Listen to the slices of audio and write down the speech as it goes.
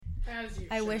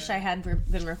I wish I had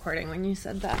been recording when you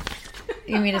said that.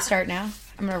 You want me to start now?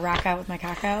 I'm going to rock out with my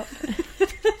cock out.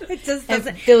 It just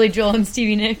doesn't. Billy Joel and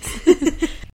Stevie Nicks.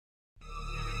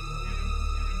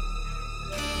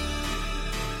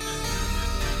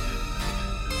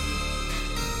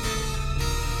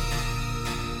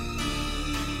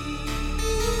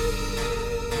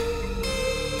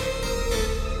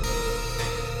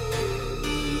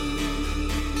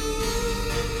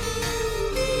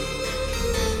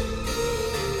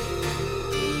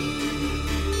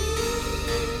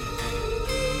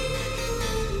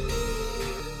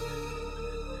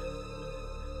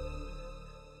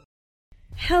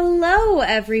 Hello,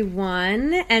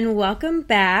 everyone, and welcome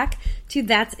back to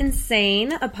That's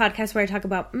Insane, a podcast where I talk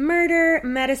about murder,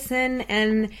 medicine,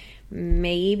 and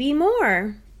maybe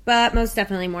more, but most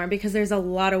definitely more because there's a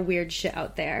lot of weird shit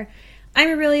out there. I'm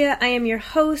Aurelia, I am your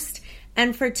host,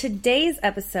 and for today's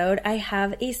episode, I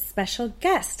have a special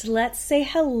guest. Let's say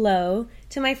hello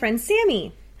to my friend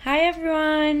Sammy. Hi,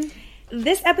 everyone.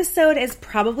 This episode is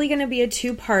probably going to be a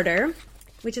two-parter,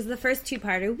 which is the first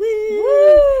two-parter. Woo!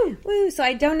 Woo! Woo! So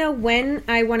I don't know when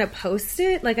I want to post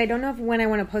it. Like, I don't know when I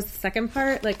want to post the second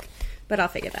part. But I'll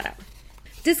figure that out.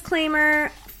 Disclaimer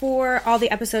for all the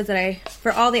episodes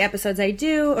I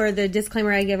do, or the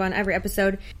disclaimer I give on every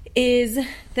episode, is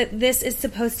that this is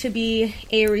supposed to be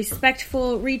a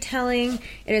respectful retelling.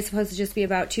 It is supposed to just be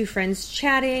about two friends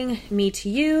chatting, me to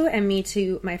you and me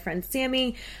to my friend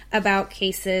Sammy, about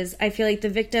cases. I feel like the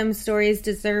victim stories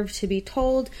deserve to be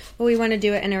told, but we want to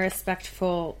do it in a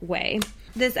respectful way.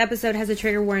 This episode has a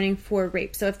trigger warning for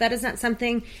rape, so if that is not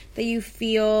something that you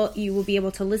feel you will be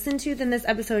able to listen to, then this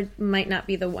episode might not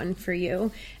be the one for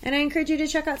you. And I encourage you to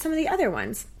check out some of the other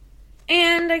ones.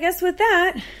 And I guess with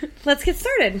that, let's get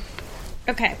started.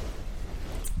 Okay.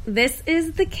 This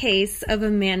is the case of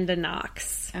Amanda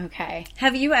Knox. Okay.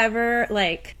 Have you ever,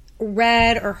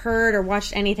 read or heard or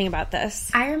watched anything about this?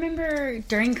 I remember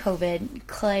during COVID,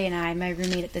 Clay and I, my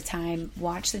roommate at the time,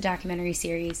 watched the documentary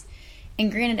series.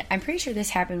 And granted, I'm pretty sure this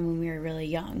happened when we were really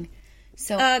young.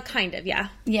 So, kind of, yeah.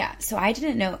 Yeah, so I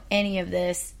didn't know any of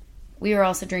this. We were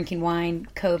also drinking wine,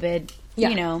 COVID,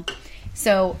 you know.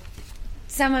 So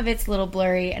some of it's a little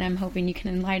blurry, and I'm hoping you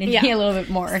can enlighten me a little bit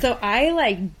more. So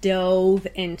I, dove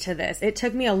into this. It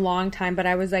took me a long time, but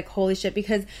I was like, holy shit,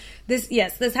 because this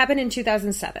happened in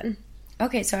 2007.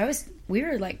 Okay, so we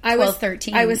were 12,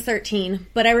 13. I was 13,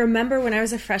 but I remember when I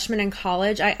was a freshman in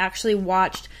college, I actually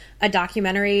watched a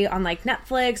documentary on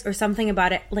Netflix or something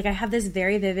about it. I have this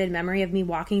very vivid memory of me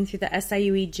walking through the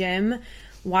SIUE gym,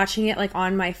 watching it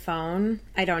on my phone.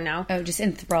 I don't know. Oh, just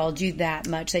enthralled you that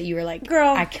much that you were like, girl,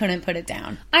 I couldn't put it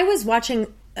down. I was watching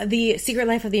The Secret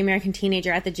Life of the American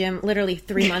Teenager at the gym literally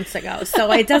 3 months ago,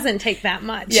 so it doesn't take that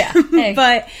much. Yeah. Hey.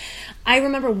 But I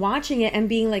remember watching it and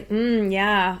being like,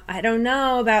 yeah, I don't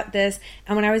know about this.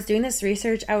 And when I was doing this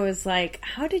research, I was like,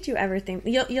 how did you ever think?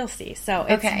 You'll see. So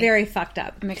it's very fucked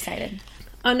up. I'm excited.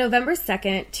 On November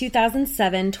 2nd,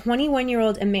 2007,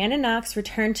 21-year-old Amanda Knox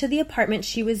returned to the apartment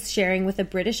she was sharing with a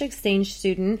British exchange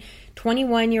student,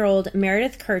 21-year-old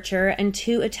Meredith Kircher, and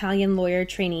two Italian lawyer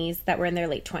trainees that were in their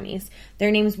late 20s. Their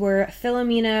names were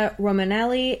Filomena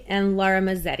Romanelli and Lara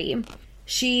Mazzetti.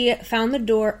 She found the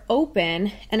door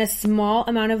open and a small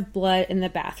amount of blood in the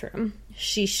bathroom.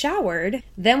 She showered,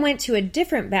 then went to a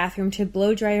different bathroom to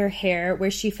blow dry her hair,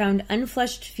 where she found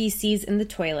unflushed feces in the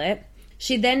toilet.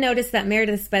 She then noticed that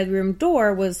Meredith's bedroom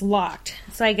door was locked.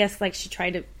 So I guess she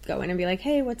tried to go in and be like,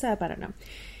 hey, what's up? I don't know.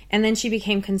 And then she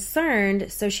became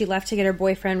concerned, so she left to get her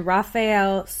boyfriend,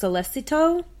 Raphael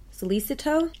Solicito.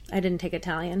 I didn't take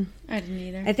Italian. I didn't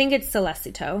either. I think it's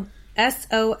Solicito.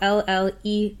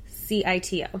 Sollecito.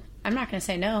 I'm not going to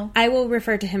say no. I will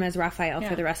refer to him as Raphael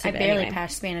for the rest of it. I barely anyway.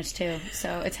 Passed Spanish too,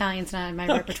 so Italian's not in my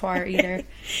repertoire either.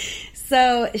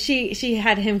 So she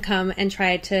had him come and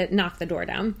try to knock the door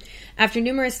down. After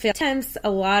numerous failed attempts, a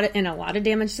lot of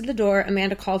damage to the door,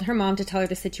 Amanda called her mom to tell her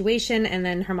the situation, and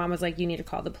then her mom was like, you need to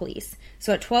call the police.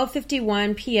 So at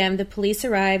 12:51 p.m., the police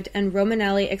arrived, and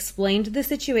Romanelli explained the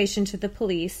situation to the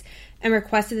police and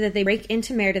requested that they break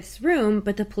into Meredith's room,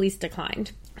 but the police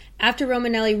declined. After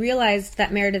Romanelli realized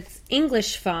that Meredith's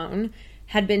English phone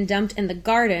had been dumped in the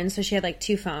garden, so she had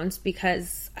two phones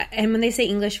and when they say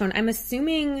English phone, I'm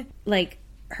assuming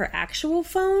her actual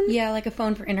phone? Yeah, a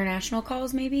phone for international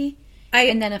calls maybe.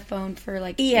 And then a phone for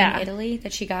in Italy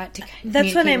that she got to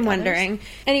That's what I'm wondering.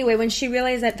 Anyway, when she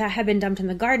realized that had been dumped in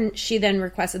the garden, she then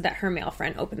requested that her male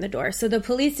friend open the door. So the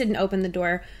police didn't open the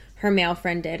door, her male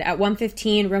friend did. At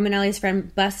 1:15, Romanelli's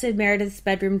friend busted Meredith's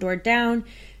bedroom door down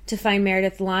to find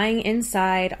Meredith lying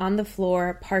inside on the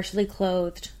floor, partially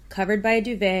clothed, covered by a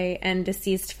duvet, and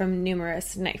deceased from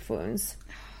numerous knife wounds.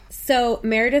 So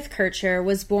Meredith Kircher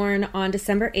was born on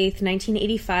December 8th,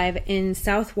 1985 in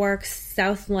Southwark,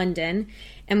 South London,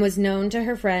 and was known to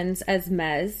her friends as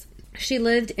Mez. She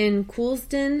lived in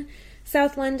Coulsdon,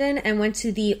 South London, and went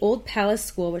to the Old Palace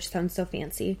School, which sounds so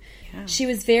fancy. Yeah. She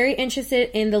was very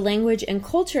interested in the language and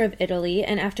culture of Italy,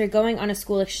 and after going on a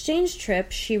school exchange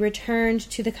trip, she returned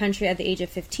to the country at the age of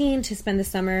 15 to spend the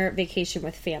summer vacation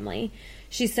with family.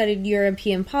 She studied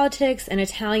European politics and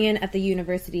Italian at the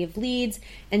University of Leeds,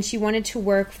 and she wanted to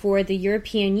work for the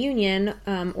European Union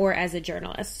or as a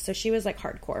journalist. So she was like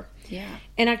hardcore. Yeah.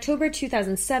 In October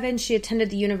 2007, she attended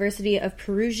the University of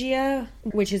Perugia,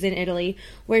 which is in Italy,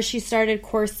 where she started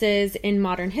courses in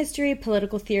modern history,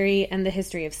 political theory, and the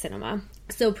history of cinema.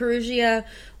 So Perugia,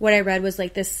 what I read, was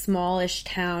like this smallish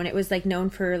town. It was like known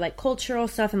for like cultural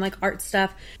stuff and like art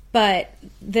stuff. But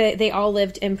they all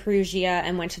lived in Perugia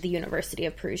and went to the University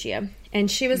of Perugia. And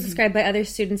she was described by other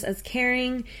students as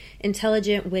caring,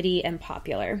 intelligent, witty, and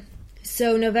popular.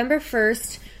 So November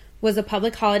 1st was a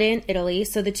public holiday in Italy,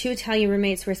 so the 2 Italian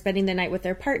roommates were spending the night with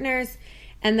their partners.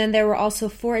 And then there were also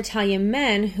 4 Italian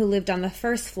men who lived on the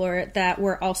first floor that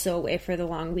were also away for the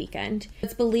long weekend.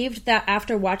 It's believed that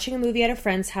after watching a movie at a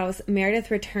friend's house,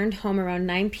 Meredith returned home around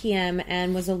 9 p.m.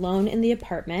 and was alone in the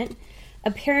apartment.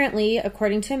 Apparently,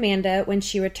 according to Amanda, when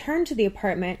she returned to the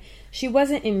apartment, she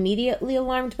wasn't immediately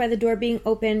alarmed by the door being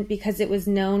open because it was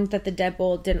known that the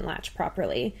deadbolt didn't latch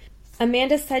properly.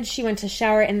 Amanda said she went to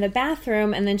shower in the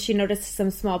bathroom and then she noticed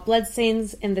some small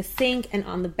bloodstains in the sink and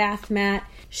on the bath mat.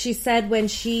 She said when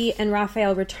she and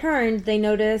Raphael returned, they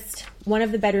noticed one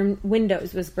of the bedroom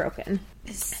windows was broken.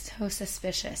 It's so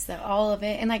suspicious that all of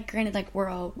it, and like granted, like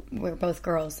we're both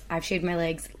girls. I've shaved my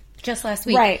legs just last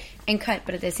week, right, and cut,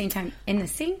 but at the same time in the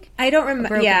sink. I don't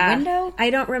remember. Yeah, window. I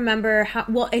don't remember how.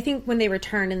 Well, I think when they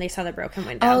returned and they saw the broken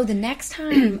window. Oh, the next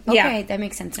time. Okay, yeah, that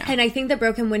makes sense now. And I think the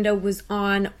broken window was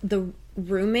on the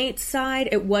roommate's side.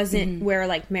 It wasn't where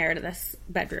like Meredith's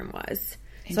bedroom was.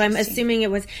 So I'm assuming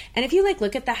it was. And if you like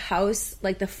look at the house,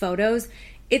 like the photos,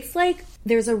 it's like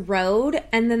there's a road,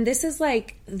 and then this is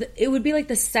like it would be like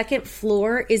the second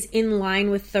floor is in line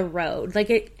with the road.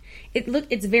 Like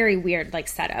it's very weird, like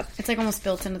setup. It's like almost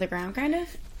built into the ground, kind of?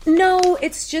 No,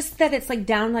 it's just that it's like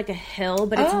down like a hill,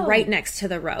 but it's right next to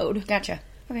the road. Gotcha.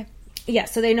 Okay. Yeah,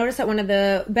 so they noticed that one of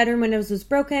the bedroom windows was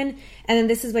broken, and then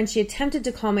this is when she attempted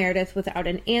to call Meredith without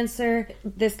an answer.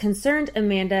 This concerned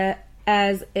Amanda,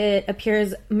 as it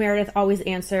appears Meredith always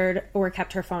answered or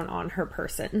kept her phone on her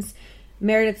persons.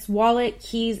 Meredith's wallet,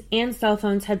 keys, and cell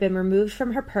phones had been removed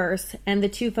from her purse, and the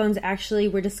 2 phones actually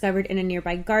were discovered in a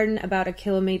nearby garden about a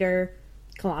kilometer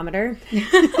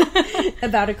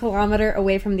about a kilometer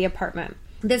away from the apartment.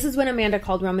 This is when Amanda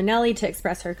called Romanelli to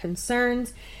express her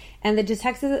concerns, and the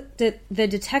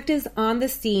detectives on the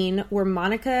scene were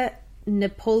Monica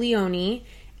Napoleoni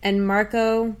and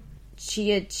Marco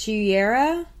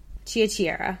Chiachiera.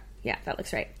 Yeah, that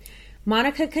looks right.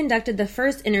 Monica conducted the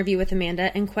first interview with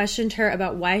Amanda and questioned her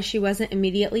about why she wasn't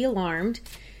immediately alarmed.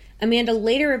 Amanda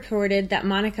later reported that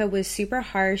Monica was super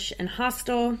harsh and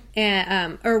hostile,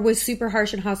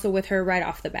 with her right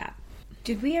off the bat.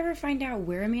 Did we ever find out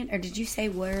where Amanda, or did you say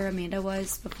where Amanda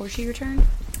was before she returned?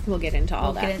 We'll get into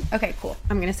all that. Okay, cool.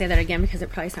 I'm going to say that again because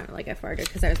it probably sounded like I farted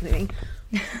because I was moving.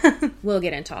 We'll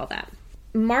get into all that.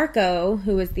 Marco,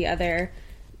 who was the other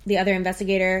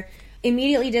investigator,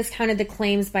 immediately discounted the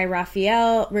claims by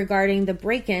Raphael regarding the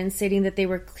break-in, stating that they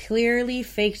were clearly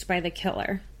faked by the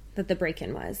killer, that the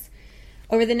break-in was.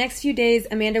 Over the next few days,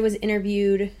 Amanda was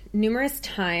interviewed numerous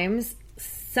times,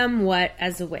 somewhat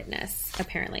as a witness,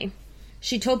 apparently.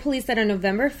 She told police that on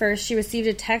November 1st, she received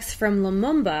a text from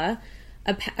Lumumba,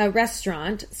 a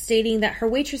restaurant, stating that her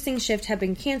waitressing shift had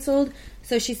been canceled,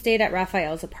 so she stayed at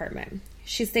Raphael's apartment.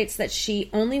 She states that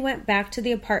she only went back to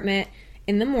the apartment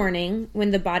in the morning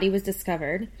when the body was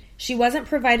discovered. She wasn't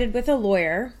provided with a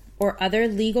lawyer or other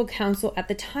legal counsel at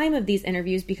the time of these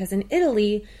interviews because in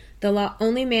Italy, the law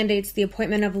only mandates the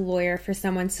appointment of a lawyer for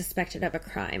someone suspected of a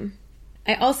crime.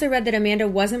 I also read that Amanda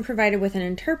wasn't provided with an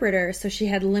interpreter, so she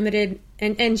had limited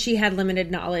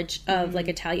knowledge of like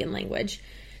Italian language.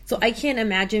 So I can't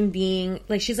imagine being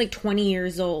like, she's like 20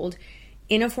 years old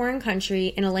in a foreign country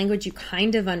in a language you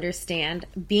kind of understand,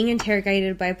 being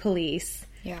interrogated by police.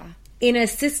 Yeah. In a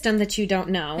system that you don't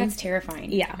know. That's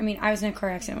terrifying. Yeah. I mean, I was in a car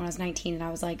accident when I was 19, and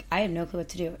I was like, I had no clue what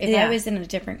to do. If I was in a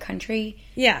different country...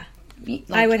 Yeah. Like,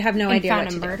 I would have no idea what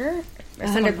to do. Murder?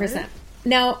 100%.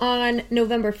 Now, on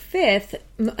November 5th,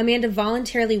 Amanda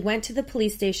voluntarily went to the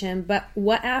police station, but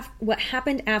what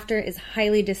happened after is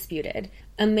highly disputed.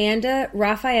 Amanda,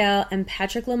 Raphael, and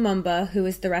Patrick Lumumba, who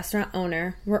is the restaurant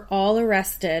owner, were all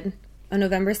arrested on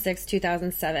November 6,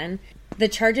 2007. The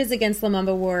charges against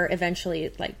Lumumba were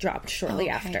eventually, like, dropped shortly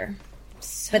after.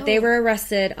 But they were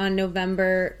arrested on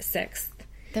November 6th.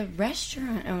 The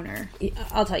restaurant owner.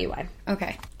 I'll tell you why.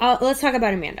 Okay. Let's talk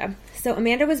about Amanda. So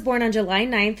Amanda was born on July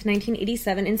 9th,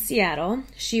 1987 in Seattle.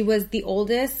 She was the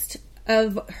oldest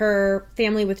of her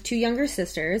family with 2 younger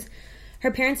sisters.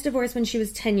 Her parents divorced when she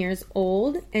was 10 years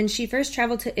old, and she first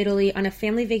traveled to Italy on a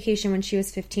family vacation when she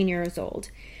was 15 years old.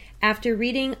 After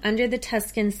reading Under the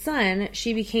Tuscan Sun,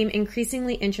 she became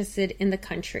increasingly interested in the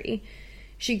country.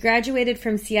 She graduated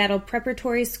from Seattle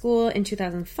Preparatory School in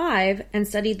 2005 and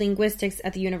studied linguistics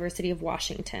at the University of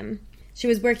Washington. She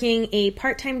was working a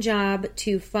part-time job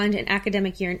to fund an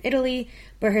academic year in Italy,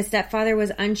 but her stepfather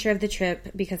was unsure of the trip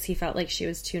because he felt like she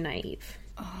was too naive.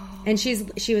 Oh. And she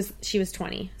was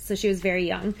 20, so she was very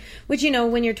young. Which, you know,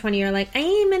 when you're 20, you're like,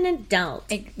 I'm an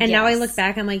adult. Now I look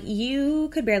back, I'm like, you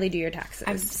could barely do your taxes.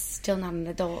 I'm still not an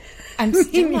adult. I'm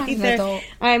still not an adult.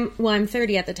 I'm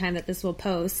 30 at the time that this will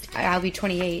post. I'll be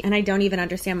 28. And I don't even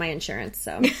understand my insurance,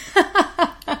 so.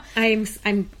 I'm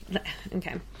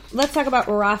okay. Let's talk about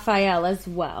Raphael as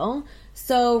well.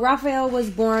 So Raphael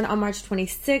was born on March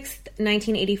 26th,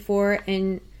 1984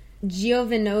 in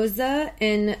Giovinazza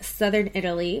in southern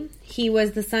Italy. He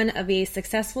was the son of a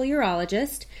successful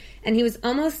urologist, and he was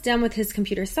almost done with his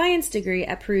computer science degree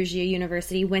at Perugia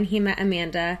University when he met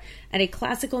Amanda at a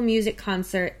classical music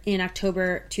concert in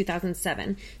October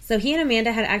 2007. So he and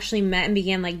Amanda had actually met and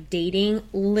began, like, dating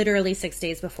literally 6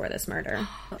 days before this murder.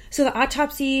 So the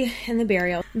autopsy and the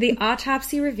burial. The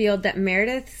autopsy revealed that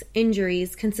Meredith's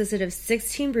injuries consisted of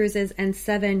 16 bruises and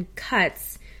 7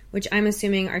 cuts, which I'm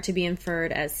assuming are to be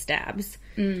inferred as stabs.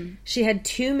 She had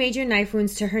 2 major knife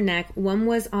wounds to her neck. One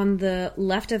was on the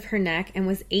left of her neck and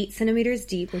was 8 centimeters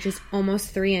deep, which is almost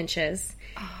 3 inches.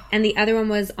 And the other one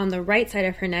was on the right side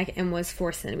of her neck and was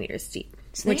 4 centimeters deep.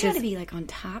 So they had to be, like, on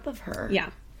top of her.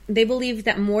 Yeah. They believed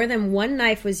that more than one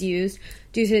knife was used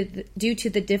due to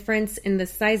the difference in the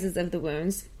sizes of the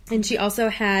wounds. And she also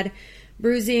had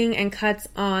bruising and cuts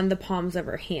on the palms of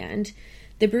her hand.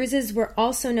 The bruises were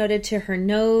also noted to her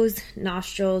nose,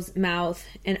 nostrils, mouth,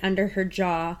 and under her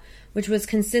jaw, which was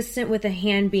consistent with a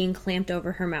hand being clamped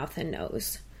over her mouth and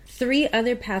nose. 3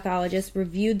 other pathologists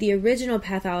reviewed the original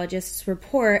pathologist's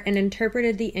report and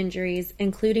interpreted the injuries,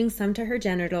 including some to her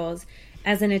genitals,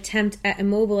 as an attempt at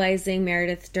immobilizing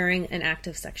Meredith during an act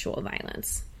of sexual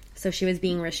violence. So she was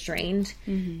being restrained,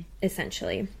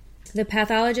 essentially. The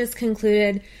pathologist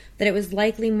concluded that it was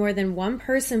likely more than one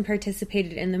person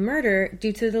participated in the murder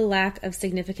due to the lack of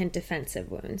significant defensive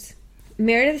wounds.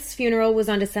 Meredith's funeral was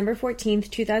on December 14th,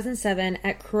 2007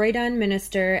 at Croydon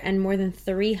Minster, and more than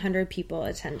 300 people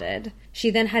attended.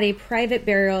 She then had a private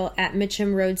burial at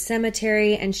Mitcham Road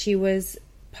Cemetery, and she was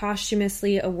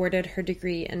posthumously awarded her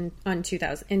degree in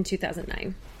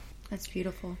 2009. That's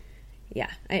beautiful.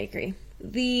 Yeah, I agree.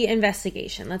 The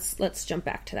investigation. Let's jump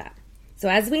back to that. So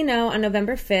as we know, on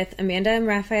November 5th,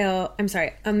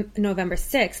 November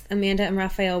 6th, Amanda and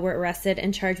Raphael were arrested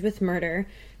and charged with murder.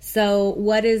 So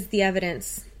what is the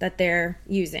evidence that they're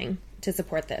using to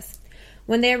support this?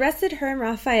 When they arrested her and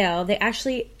Raphael, they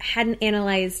actually hadn't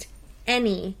analyzed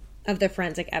any of the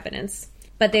forensic evidence,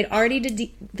 but they'd already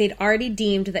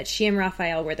deemed that she and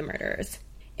Raphael were the murderers.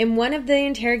 In one of the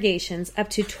interrogations, up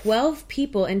to 12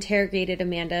 people interrogated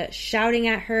Amanda, shouting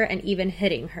at her and even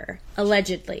hitting her,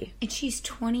 allegedly. And she's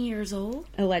 20 years old?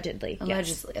 Allegedly.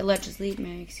 Allegedly,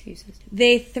 my excuses.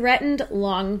 They threatened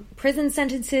long prison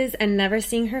sentences and never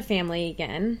seeing her family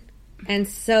again. And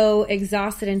so,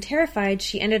 exhausted and terrified,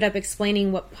 she ended up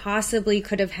explaining what possibly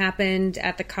could have happened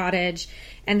at the cottage,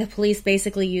 and the police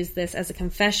basically used this as a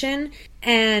confession.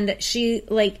 And she,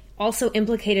 also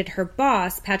implicated her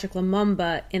boss, Patrick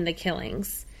Lumumba, in the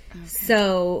killings. Okay.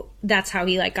 So that's how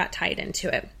he, got tied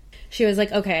into it. She was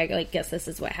like, okay, I guess this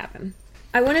is what happened.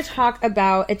 I want to talk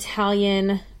about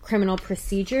Italian criminal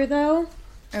procedure, though.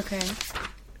 Okay.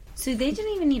 So they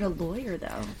didn't even need a lawyer,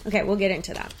 though. Okay, we'll get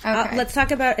into that. Okay. Let's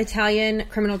talk about Italian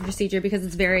criminal procedure because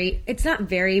it's not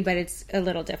very, but it's a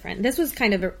little different. This was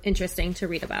kind of interesting to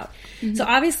read about. Mm-hmm. So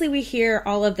obviously we hear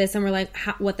all of this and we're like,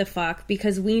 what the fuck?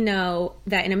 Because we know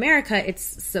that in America it's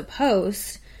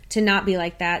supposed to not be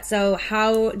like that. So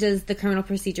how does the criminal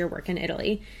procedure work in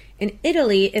Italy? In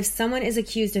Italy, if someone is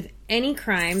accused of any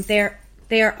crime, they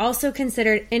are also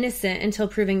considered innocent until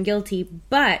proven guilty,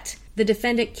 but the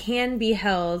defendant can be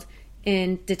held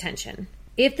in detention.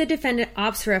 If the defendant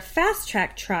opts for a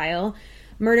fast-track trial,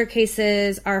 murder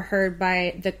cases are heard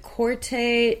by the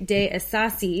Corte de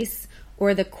Assizes,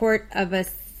 or the Court of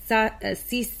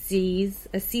Assizes,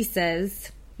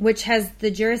 which has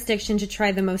the jurisdiction to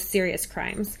try the most serious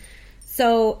crimes.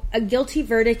 So a guilty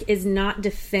verdict is not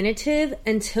definitive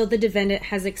until the defendant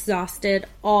has exhausted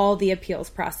all the appeals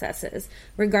processes,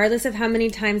 regardless of how many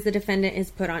times the defendant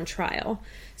is put on trial.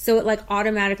 So it like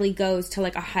automatically goes to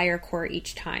like a higher court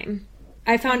each time.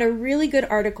 I found a really good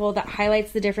article that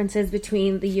highlights the differences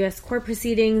between the U.S. court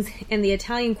proceedings and the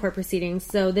Italian court proceedings.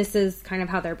 So this is kind of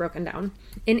how they're broken down.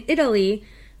 In Italy,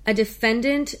 a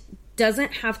defendant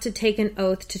doesn't have to take an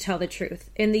oath to tell the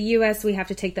truth. In the U.S., we have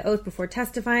to take the oath before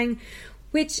testifying,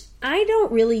 which I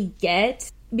don't really get,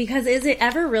 because is it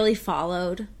ever really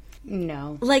followed?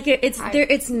 No. Like,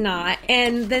 it's not.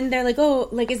 And then they're like, oh,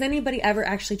 like, is anybody ever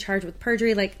actually charged with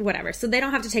perjury? Like, whatever. So they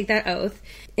don't have to take that oath.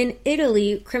 In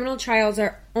Italy, criminal trials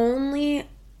are only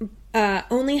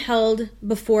held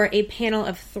before a panel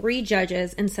of 3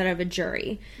 judges instead of a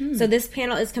jury. So this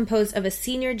panel is composed of a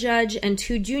senior judge and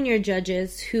 2 junior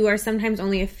judges who are sometimes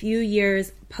only a few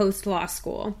years post-law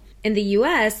school. In the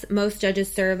U.S., most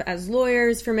judges serve as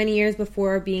lawyers for many years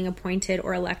before being appointed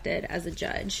or elected as a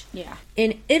judge. Yeah.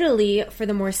 In Italy, for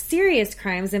the more serious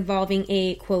crimes involving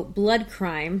a, quote, blood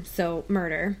crime, so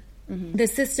murder, the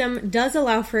system does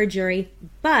allow for a jury,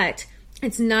 but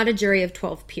it's not a jury of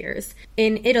 12 peers.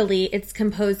 In Italy, it's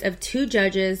composed of 2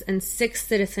 judges and 6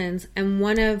 citizens, and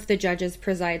one of the judges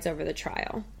presides over the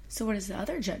trial. So what does the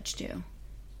other judge do?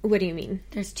 What do you mean?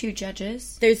 There's 2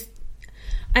 judges?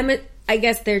 I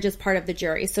guess they're just part of the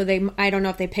jury. So I don't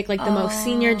know if they pick like the most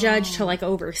senior judge to like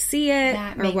oversee it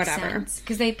or whatever.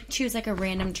 Because they choose like a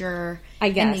random juror, I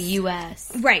guess, in the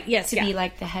U.S. Right, yes, to be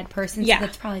like the head person. Yeah. So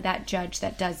that's probably that judge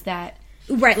that does that.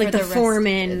 Right, like the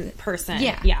foreman person.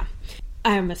 Yeah. Yeah.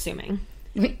 I'm assuming.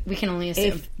 We can only assume.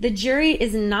 If the jury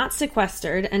is not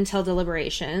sequestered until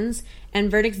deliberations, and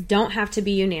verdicts don't have to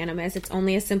be unanimous, it's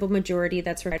only a simple majority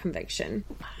that's for conviction.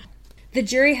 The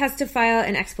jury has to file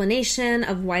an explanation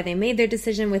of why they made their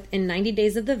decision within 90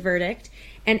 days of the verdict,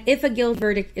 and if a guilty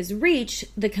verdict is reached,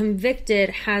 the convicted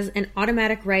has an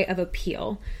automatic right of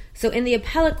appeal. So in the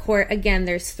appellate court, again,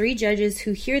 there's 3 judges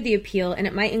who hear the appeal, and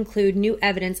it might include new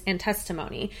evidence and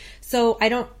testimony. So I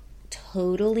don't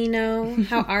totally know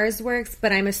how ours works,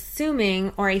 but I'm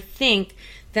assuming, or I think,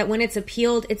 that when it's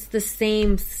appealed, it's the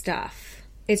same stuff.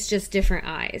 It's just different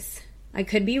eyes. I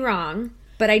could be wrong.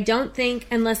 But I don't think,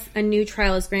 unless a new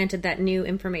trial is granted, that new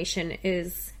information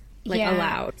is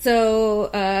allowed.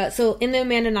 So in the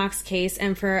Amanda Knox case,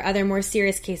 and for other more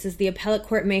serious cases, the appellate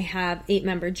court may have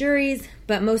 8-member juries.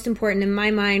 But most important in my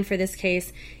mind for this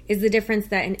case is the difference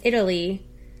that in Italy,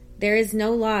 there is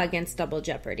no law against double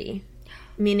jeopardy,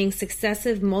 meaning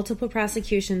successive multiple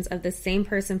prosecutions of the same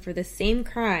person for the same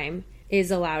crime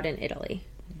is allowed in Italy.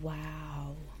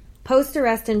 Wow.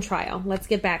 Post-arrest and trial. Let's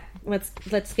get back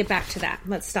to that.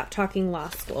 Let's stop talking law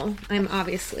school.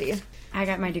 I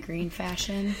got my degree in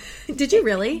fashion. Did you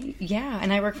really? Yeah,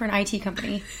 and I work for an IT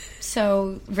company.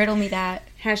 So riddle me that.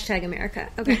 #America.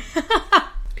 Okay.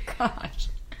 Gosh.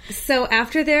 So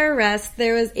after their arrest,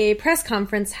 there was a press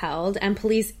conference held, and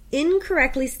police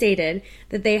incorrectly stated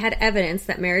that they had evidence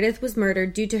that Meredith was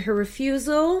murdered due to her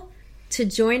refusal to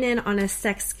join in on a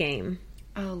sex game.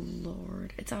 Oh,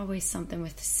 Lord. It's always something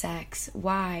with sex.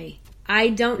 Why? I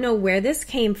don't know where this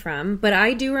came from, but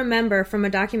I do remember from a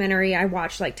documentary I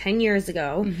watched like 10 years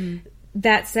ago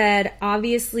that said,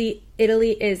 obviously,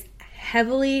 Italy is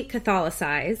heavily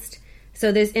Catholicized.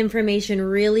 So this information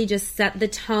really just set the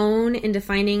tone in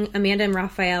defining Amanda and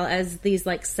Raphael as these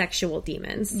like sexual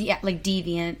demons. Yeah, like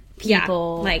deviant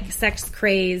people. Yeah, like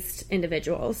sex-crazed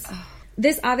individuals. Oh.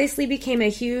 This obviously became a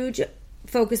huge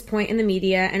focus point in the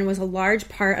media and was a large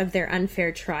part of their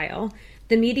unfair trial.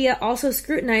 The media also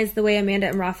scrutinized the way Amanda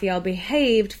and Raphael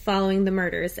behaved following the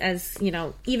murders, as, you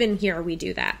know, even here we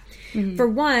do that. For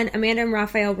one, Amanda and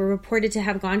Raphael were reported to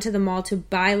have gone to the mall to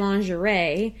buy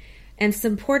lingerie, and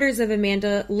supporters of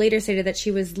Amanda later stated that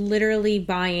she was literally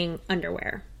buying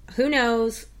underwear. Who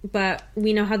knows, but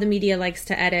we know how the media likes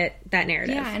to edit that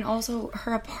narrative. Yeah, and also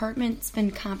her apartment's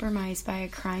been compromised by a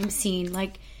crime scene.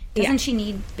 Like, doesn't she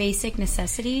need basic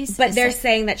necessities? But they're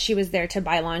saying that she was there to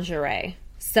buy lingerie.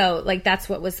 So, like, that's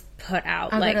what was put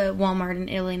out. I'll go to Walmart in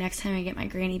Italy next time I get my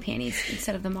granny panties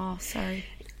instead of the mall. Sorry.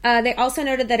 They also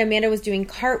noted that Amanda was doing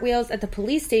cartwheels at the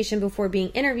police station before being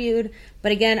interviewed.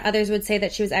 But again, others would say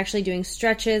that she was actually doing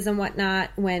stretches and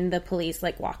whatnot when the police,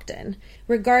 like, walked in.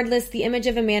 Regardless, the image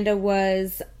of Amanda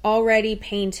was already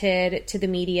painted to the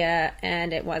media,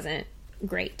 and it wasn't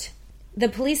great. The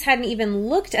police hadn't even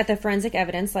looked at the forensic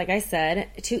evidence, like I said,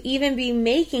 to even be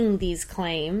making these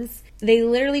claims. They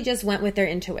literally just went with their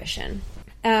intuition.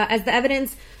 As the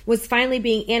evidence was finally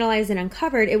being analyzed and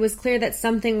uncovered, it was clear that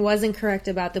something wasn't correct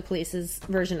about the police's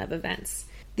version of events.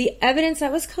 The evidence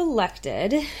that was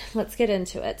collected, let's get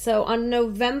into it. So on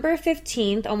November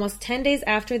 15th, almost 10 days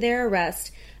after their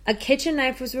arrest, a kitchen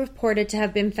knife was reported to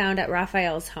have been found at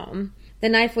Raphael's home. The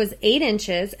knife was 8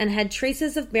 inches and had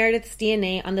traces of Meredith's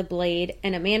DNA on the blade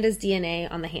and Amanda's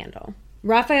DNA on the handle.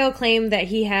 Raphael claimed that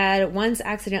he had once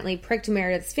accidentally pricked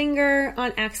Meredith's finger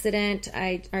on accident.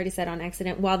 I already said on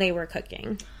accident, while they were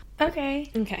cooking. Okay.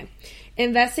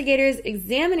 Investigators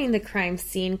examining the crime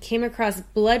scene came across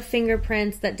blood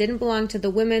fingerprints that didn't belong to the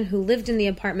women who lived in the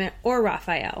apartment or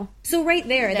Raphael. So right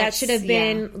there, that should have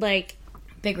been, like...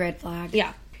 big red flag.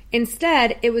 Yeah.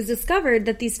 Instead, it was discovered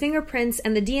that these fingerprints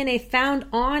and the DNA found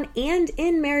on and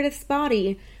in Meredith's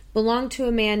body belonged to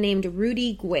a man named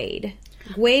Rudy Guade.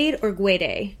 Guade or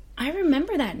Guade? I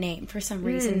remember that name for some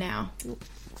reason now.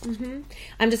 Mm-hmm.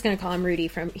 I'm just going to call him Rudy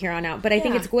from here on out, but I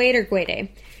think it's Guade or Guade.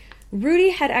 Rudy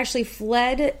had actually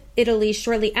fled Italy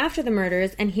shortly after the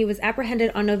murders, and he was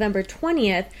apprehended on November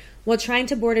 20th while trying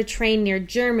to board a train near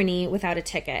Germany without a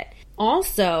ticket.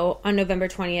 Also, on November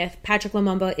 20th, Patrick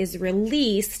Lumumba is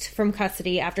released from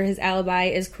custody after his alibi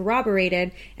is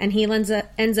corroborated, and he ends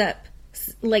up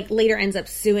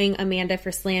suing Amanda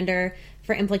for slander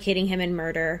for implicating him in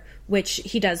murder, which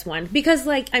he does one. Because,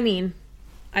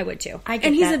 I would too.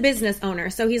 And he's a business owner,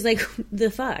 so he's like, the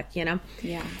fuck, you know?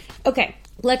 Yeah. Okay,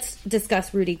 let's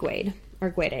discuss Rudy Guade, or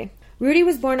Guade. Rudy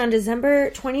was born on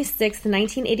December 26th,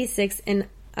 1986 in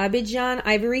Abidjan,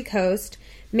 Ivory Coast,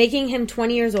 making him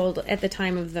 20 years old at the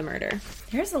time of the murder.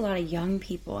 There's a lot of young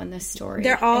people in this story.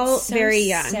 They're all very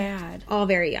young. Sad. All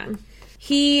very young.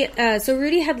 So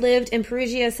Rudy had lived in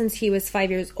Perugia since he was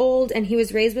 5 years old, and he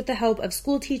was raised with the help of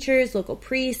school teachers, local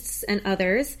priests, and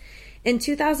others. In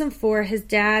 2004, his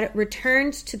dad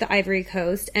returned to the Ivory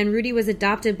Coast, and Rudy was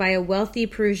adopted by a wealthy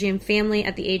Peruvian family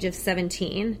at the age of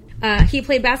 17. He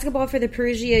played basketball for the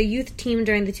Perugia youth team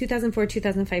during the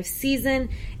 2004-2005 season,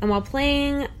 and while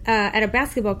playing at a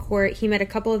basketball court, he met a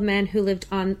couple of men who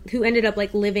ended up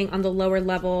living on the lower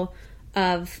level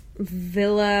of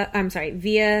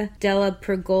Via della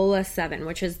Pergola 7,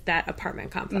 which is that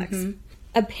apartment complex. Mm-hmm.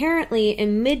 Apparently,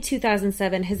 in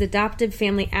mid-2007, his adoptive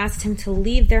family asked him to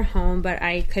leave their home, but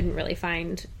I couldn't really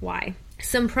find why.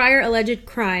 Some prior alleged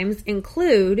crimes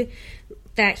include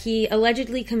that he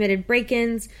allegedly committed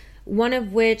break-ins, one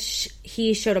of which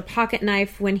he showed a pocket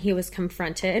knife when he was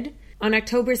confronted. On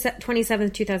October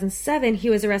 27, 2007, he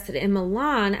was arrested in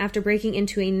Milan after breaking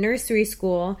into a nursery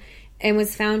school and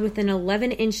was found with an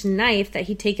 11-inch knife that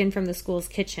he'd taken from the school's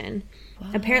kitchen.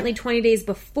 Wow. Apparently 20 days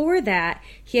before that,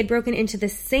 he had broken into the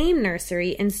same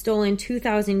nursery and stolen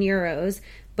 2,000 euros,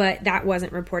 but that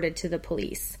wasn't reported to the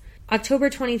police. October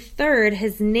 23rd,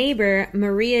 his neighbor,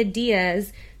 Maria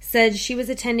Diaz, said she was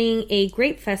attending a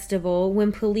grape festival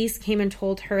when police came and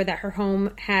told her that her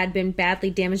home had been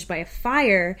badly damaged by a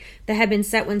fire that had been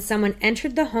set when someone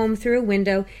entered the home through a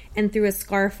window and threw a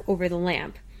scarf over the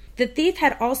lamp. The thief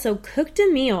had also cooked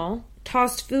a meal,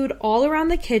 tossed food all around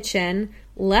the kitchen,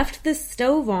 left the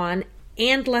stove on,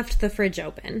 and left the fridge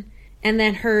open. And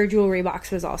then her jewelry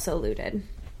box was also looted.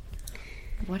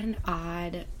 What an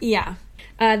odd... Yeah.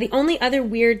 The only other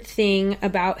weird thing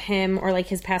about him, or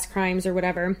his past crimes or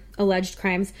whatever, alleged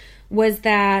crimes, was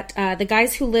that the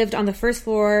guys who lived on the first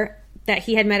floor that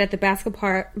he had met at the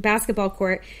basketball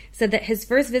court said that his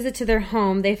first visit to their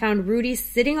home, they found Rudy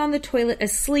sitting on the toilet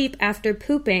asleep after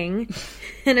pooping,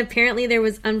 and apparently there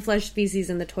was unflushed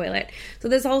feces in the toilet. So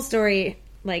this whole story,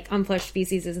 unflushed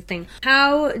feces is a thing.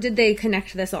 How did they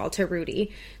connect this all to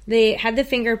Rudy? They had the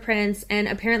fingerprints, and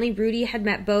apparently Rudy had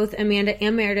met both Amanda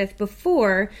and Meredith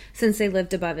before, since they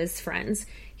lived above as friends.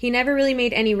 He never really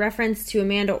made any reference to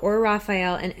Amanda or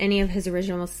Raphael in any of his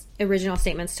original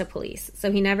statements to police.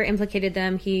 So he never implicated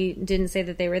them. He didn't say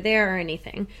that they were there or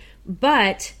anything.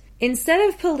 But instead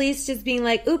of police just being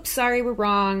like, oops, sorry, we're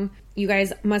wrong, you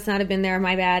guys must not have been there,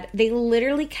 my bad, they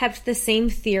literally kept the same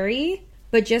theory,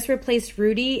 but just replaced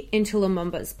Rudy into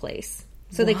Lumumba's place.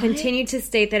 So They continued to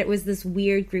state that it was this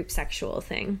weird group sexual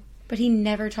thing. But he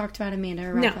never talked about Amanda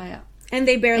or Raphael. No. And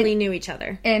they barely knew each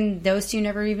other. And those two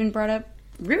never even brought up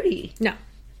Rudy? No.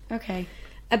 Okay.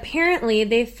 Apparently,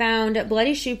 they found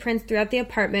bloody shoe prints throughout the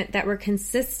apartment that were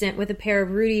consistent with a pair of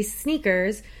Rudy's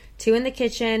sneakers, 2 in the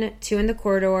kitchen, 2 in the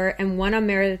corridor, and 1 on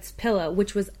Meredith's pillow,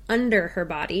 which was under her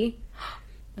body,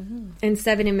 and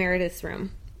 7 in Meredith's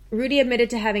room. Rudy admitted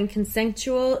to having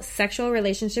consensual sexual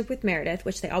relationship with Meredith,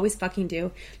 which they always fucking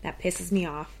do. That pisses me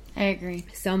off. I agree.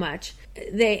 So much.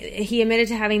 He admitted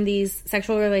to having these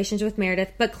sexual relations with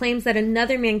Meredith, but claims that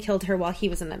another man killed her while he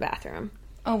was in the bathroom.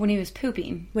 Oh, when he was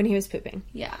pooping. When he was pooping.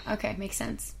 Yeah, okay, makes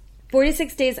sense.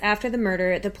 46 days after the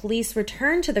murder, the police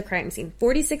returned to the crime scene.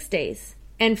 46 days.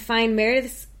 and find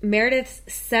Meredith's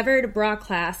severed bra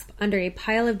clasp under a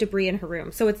pile of debris in her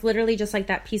room. So it's literally just like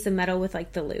that piece of metal with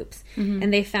like the loops. Mm-hmm.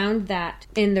 And they found that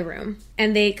in the room.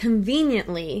 And they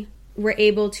conveniently were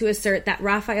able to assert that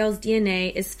Raphael's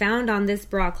DNA is found on this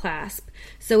bra clasp.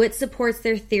 So it supports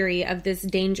their theory of this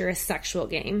dangerous sexual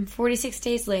game. 46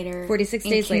 days later.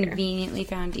 Conveniently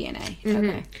found DNA. Mm-hmm.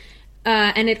 Okay.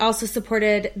 And it also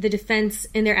supported the defense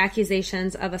in their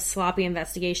accusations of a sloppy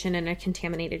investigation and a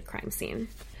contaminated crime scene.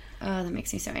 Oh, that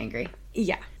makes me so angry.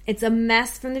 Yeah. It's a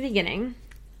mess from the beginning,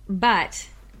 but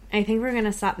I think we're going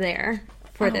to stop there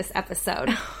for this episode.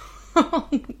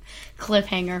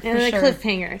 Cliffhanger, for sure.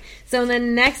 Cliffhanger. So in the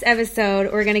next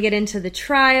episode, we're going to get into the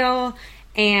trial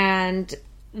and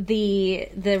the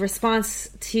response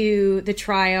to the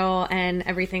trial and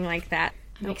everything like that.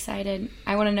 I'm excited.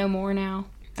 I want to know more now.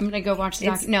 I'm going to go watch the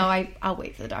documentary. I'll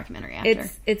wait for the documentary after.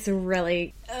 It's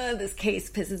really... this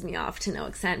case pisses me off to no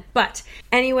extent. But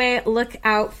anyway, look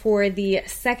out for the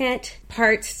second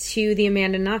part to the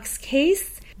Amanda Knox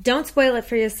case. Don't spoil it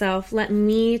for yourself. Let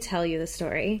me tell you the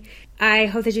story. I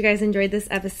hope that you guys enjoyed this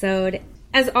episode.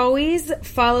 As always,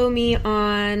 follow me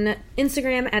on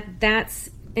Instagram at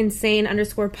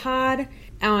that'sinsane_pod,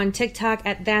 on TikTok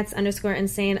at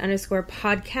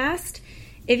that's_insane_podcast.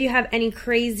 If you have any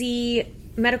crazy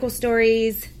medical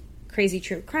stories, crazy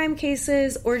true crime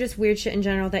cases, or just weird shit in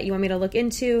general that you want me to look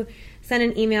into, send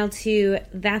an email to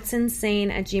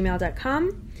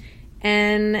that'sinsane@gmail.com.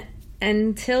 And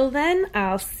until then,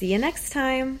 I'll see you next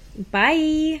time.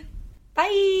 Bye. Bye.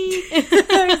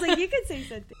 I was like, you could say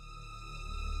something.